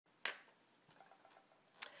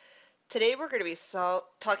Today we're going to be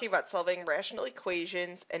talking about solving rational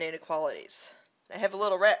equations and inequalities. I have a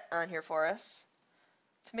little rat on here for us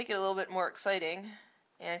to make it a little bit more exciting,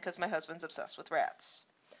 and because my husband's obsessed with rats.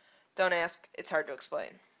 Don't ask, it's hard to explain.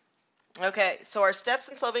 Okay, so our steps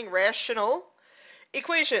in solving rational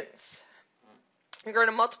equations. We're going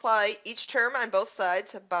to multiply each term on both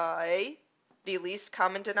sides by the least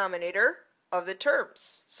common denominator of the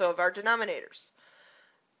terms, so of our denominators.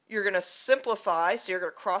 You're going to simplify, so you're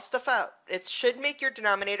going to cross stuff out. It should make your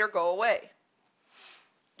denominator go away.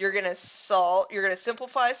 You're going to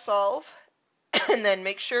simplify, solve, and then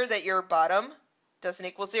make sure that your bottom doesn't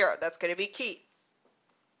equal 0. That's going to be key.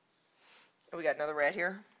 We got another rat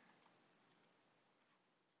here.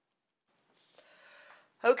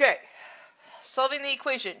 Okay, solving the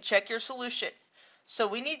equation. Check your solution. So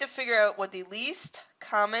we need to figure out what the least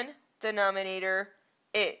common denominator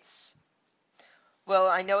is. Well,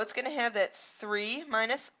 I know it's going to have that 3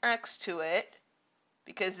 minus x to it,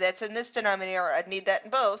 because that's in this denominator. I'd need that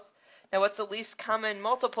in both. Now, what's the least common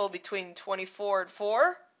multiple between 24 and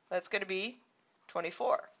 4? That's going to be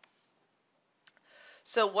 24.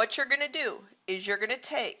 So what you're going to do is you're going to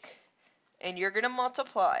take and you're going to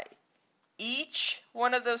multiply each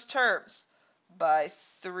one of those terms by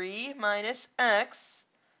 3 minus x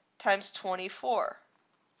times 24.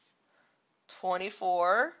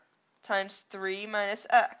 24 times 3 minus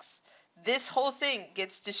x. This whole thing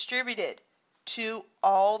gets distributed to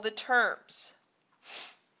all the terms,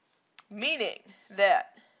 meaning that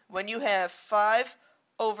when you have 5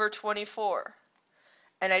 over 24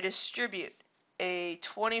 and I distribute a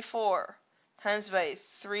 24 times by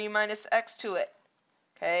 3 minus x to it,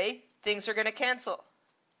 okay, things are going to cancel.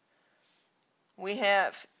 We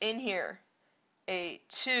have in here a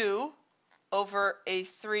 2 over a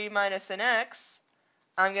 3 minus an x.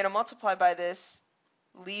 I'm going to multiply by this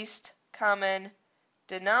least common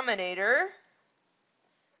denominator,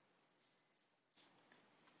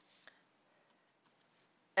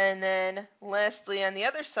 and then lastly on the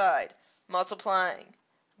other side, multiplying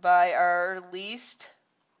by our least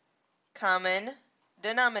common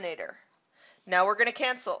denominator. Now we're going to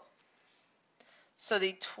cancel. So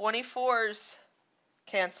the 24s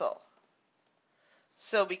cancel.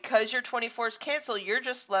 So because your 24s cancel, you're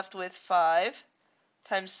just left with 5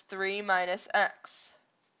 times 3 minus x.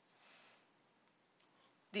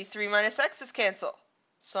 The 3 minus x's cancel,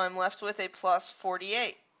 so I'm left with a plus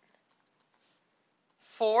 48.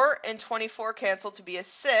 4 and 24 cancel to be a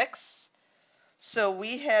 6, so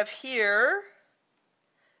we have here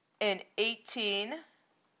an 18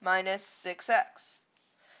 minus 6x.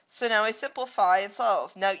 So now I simplify and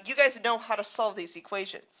solve. Now you guys know how to solve these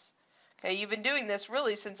equations. Okay, you've been doing this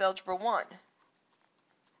really since Algebra 1.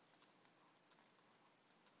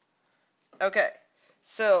 Okay,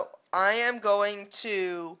 so I am going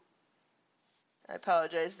to, I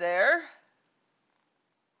apologize there,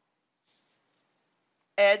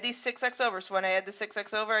 add these 6x over. So when I add the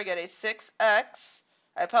 6x over, I get a 6x.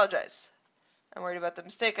 I apologize. I'm worried about the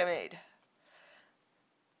mistake I made.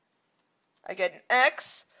 I get an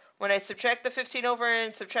x. When I subtract the 15 over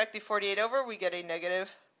and subtract the 48 over, we get a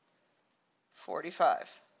negative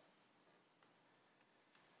 45.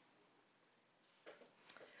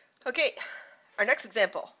 Okay, our next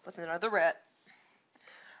example with another rat.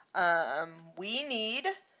 We need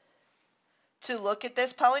to look at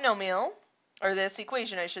this polynomial, or this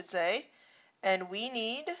equation I should say, and we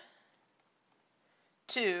need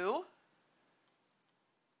to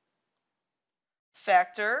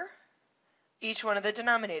factor each one of the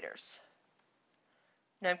denominators.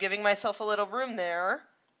 Now I'm giving myself a little room there,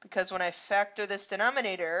 because when I factor this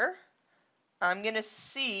denominator, I'm going to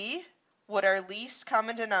see what our least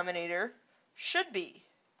common denominator should be.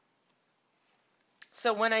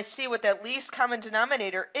 So when I see what that least common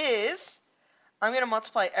denominator is, I'm going to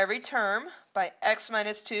multiply every term by x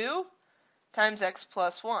minus 2 times x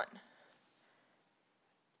plus 1.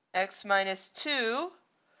 X minus 2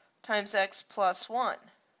 times x plus 1.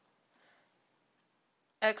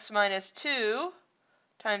 X minus 2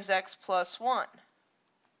 times x plus 1.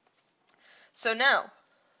 So now,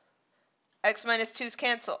 x minus 2's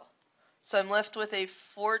cancel. So I'm left with a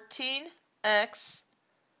 14x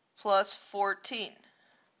plus 14.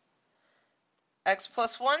 X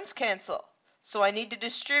plus 1's cancel. So I need to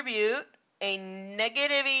distribute a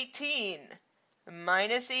negative 18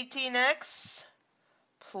 minus 18x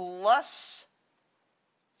plus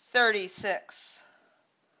 36.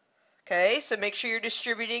 Okay, so make sure you're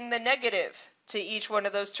distributing the negative to each one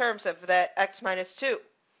of those terms of that x minus 2.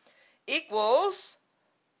 Equals,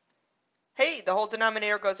 hey, the whole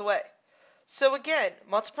denominator goes away. So again,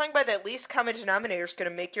 multiplying by that least common denominator is going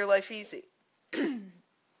to make your life easy.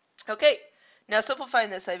 Okay, now simplifying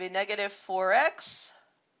this, I have a negative 4x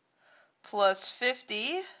plus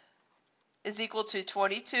 50 is equal to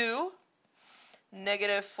 22.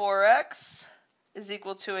 Negative 4x is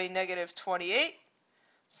equal to a negative 28.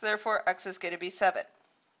 So therefore, x is going to be 7.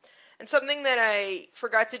 And something that I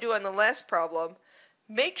forgot to do on the last problem,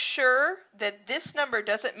 make sure that this number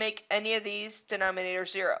doesn't make any of these denominators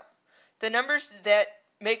 0. The numbers that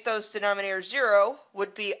make those denominators 0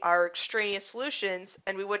 would be our extraneous solutions,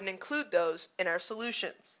 and we wouldn't include those in our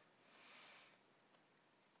solutions.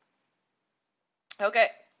 Okay,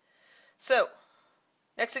 so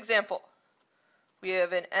next example. We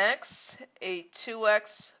have an x, a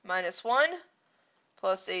 2x minus 1,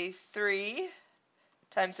 plus a 3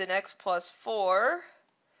 times an x plus 4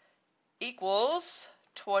 equals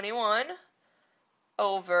 21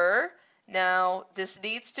 over, now this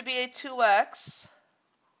needs to be a 2x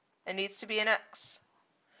and needs to be an x.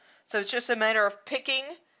 So it's just a matter of picking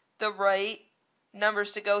the right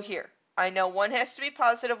numbers to go here. I know one has to be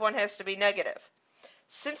positive, one has to be negative.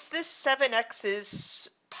 Since this 7x is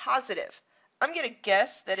positive, I'm going to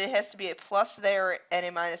guess that it has to be a plus there and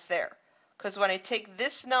a minus there. Because when I take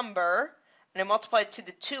this number and I multiply it to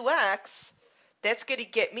the 2x, that's going to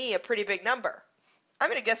get me a pretty big number. I'm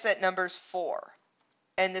going to guess that number is 4,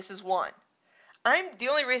 and this is 1. The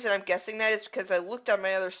only reason I'm guessing that is because I looked on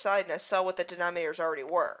my other side and I saw what the denominators already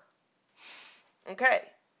were. Okay,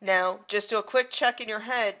 now just do a quick check in your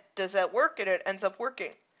head. Does that work? And it ends up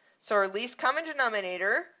working. So our least common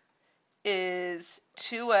denominator is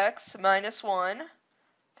 2x minus 1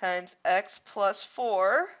 times x plus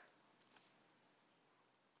 4 .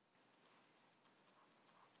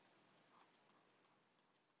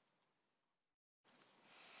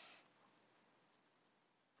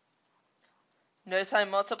 Notice how I'm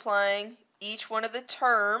multiplying each one of the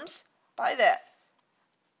terms by that.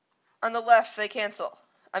 On the left, they cancel.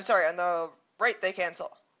 I'm sorry, on the right, they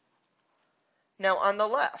cancel. Now on the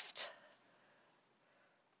left,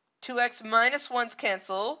 2x minus 1's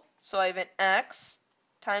cancel, so I have an x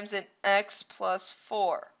times an x plus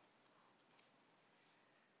 4.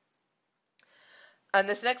 On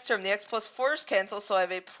this next term, the x plus 4's cancel, so I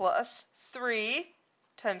have a plus 3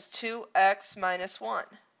 times 2x minus 1.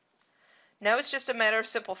 Now it's just a matter of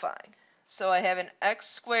simplifying. So I have an x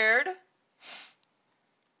squared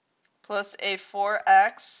plus a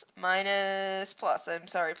 4x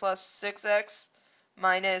plus 6x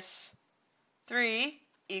minus 3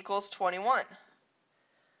 equals 21.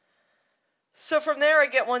 So from there I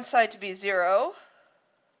get one side to be 0.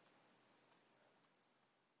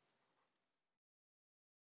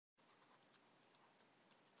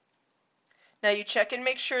 Now you check and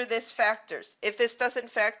make sure this factors. If this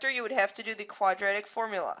doesn't factor, you would have to do the quadratic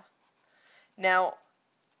formula. Now,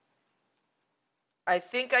 I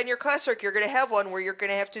think on your classwork you're going to have one where you're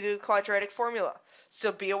going to have to do the quadratic formula.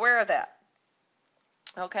 So be aware of that.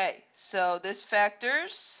 Okay, so this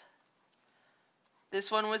factors.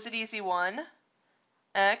 This one was an easy one.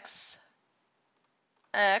 X,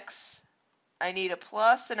 I need a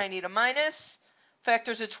plus and I need a minus.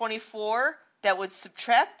 Factors of 24, that would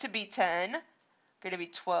subtract to be 10. Going to be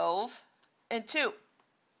 12 and 2.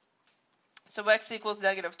 So x equals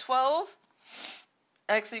negative 12.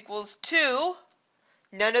 X equals 2.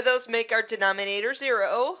 None of those make our denominator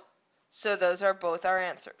 0, so those are both our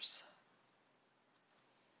answers.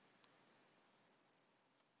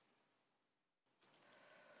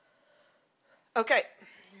 Okay,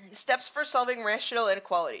 steps for solving rational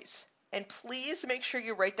inequalities. And please make sure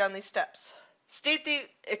you write down these steps. State the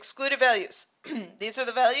excluded values. These are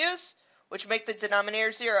the values which make the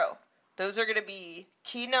denominator 0. Those are going to be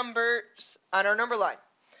key numbers on our number line.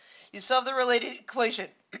 You solve the related equation,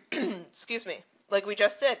 excuse me, like we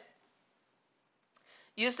just did.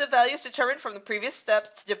 Use the values determined from the previous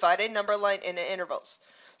steps to divide a number line into intervals.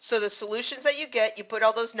 So the solutions that you get, you put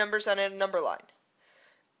all those numbers on a number line.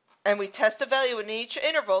 And we test a value in each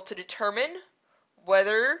interval to determine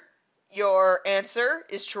whether your answer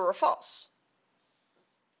is true or false.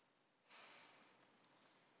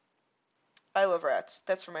 I love rats.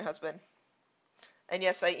 That's for my husband. And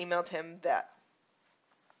yes, I emailed him that.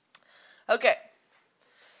 Okay.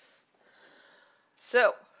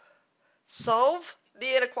 So, solve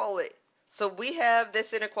the inequality. So we have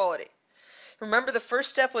this inequality. Remember, the first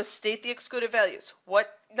step was state the excluded values.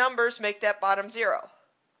 What numbers make that bottom 0?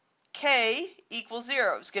 K equals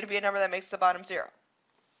 0 is going to be a number that makes the bottom 0.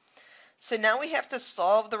 So now we have to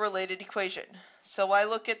solve the related equation. So I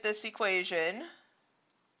look at this equation.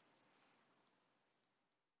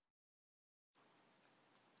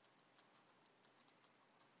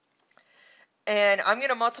 And I'm going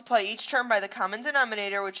to multiply each term by the common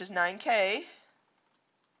denominator, which is 9k.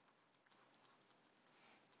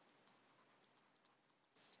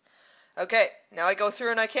 Okay, now I go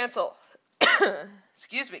through and I cancel.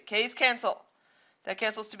 Excuse me, k's cancel. That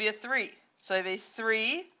cancels to be a 3. So I have a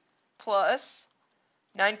 3 plus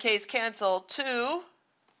 9k's cancel 2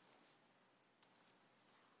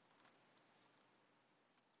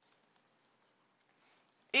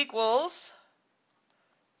 equals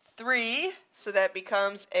 3, so that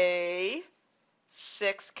becomes a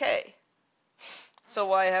 6k. So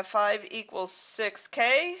y I have 5 equals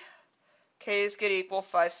 6k. K is going to equal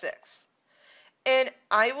 5/6. And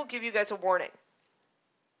I will give you guys a warning.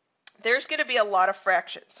 There's going to be a lot of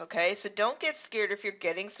fractions, okay? So don't get scared if you're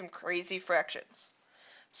getting some crazy fractions.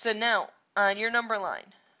 So now, on your number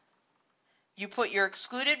line, you put your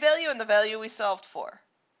excluded value and the value we solved for.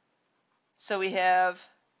 So we have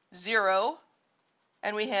 0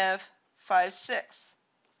 and we have 5/6.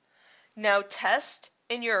 Now test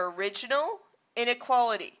in your original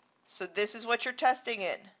inequality. So this is what you're testing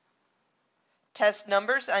in. Test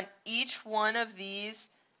numbers on each one of these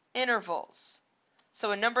intervals.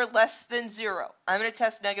 So a number less than 0, I'm going to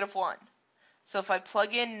test -1. So if I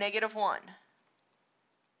plug in -1,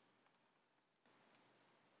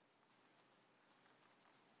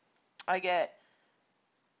 I get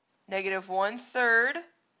 -1/3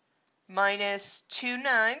 minus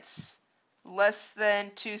 2/9 less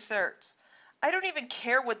than 2/3. I don't even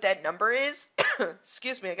care what that number is.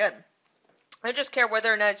 Excuse me again. I just care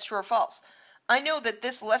whether or not it's true or false. I know that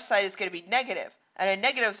this left side is going to be negative, and a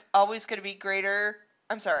negative is always going to be going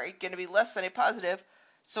to be less than a positive,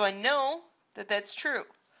 so I know that that's true.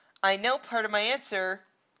 I know part of my answer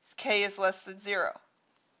is k is less than 0.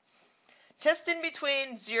 Test in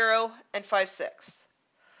between 0 and 5/6.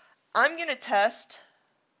 I'm going to test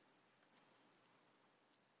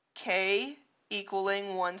k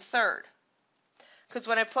equaling 1/3. Because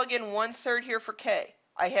when I plug in 1/3 here for k,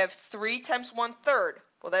 I have 3 times 1/3.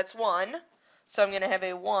 Well, that's 1. So I'm going to have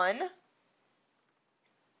a 1.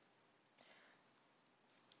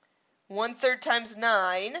 1/3 times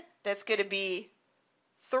 9, that's going to be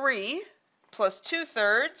 3 plus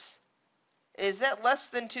 2/3. Is that less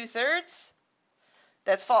than 2/3?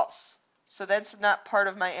 That's false. So that's not part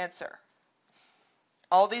of my answer.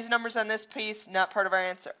 All these numbers on this piece, not part of our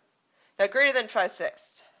answer. Now, greater than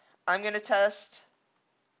 5/6. I'm going to test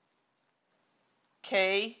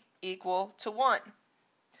k equal to 1.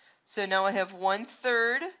 So now I have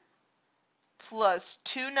 1/3 plus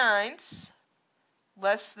 2/9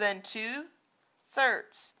 less than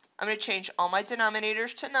 2/3. I'm going to change all my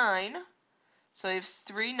denominators to 9. So I have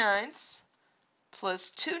 3/9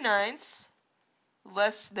 plus 2/9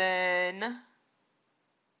 less than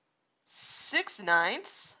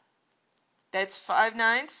 6/9. That's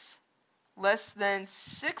 5/9 less than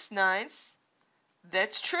 6/9.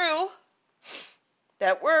 That's true.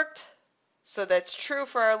 That worked. So that's true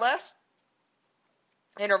for our last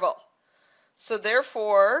interval. So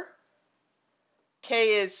therefore,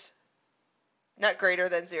 k is not greater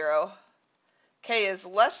than 0. K is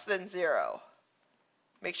less than 0.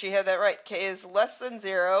 Make sure you have that right. K is less than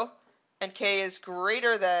 0, and k is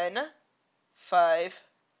greater than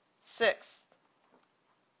 5/6.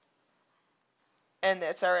 And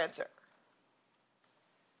that's our answer.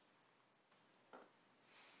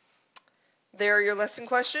 There are your lesson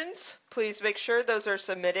questions. Please make sure those are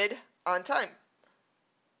submitted on time.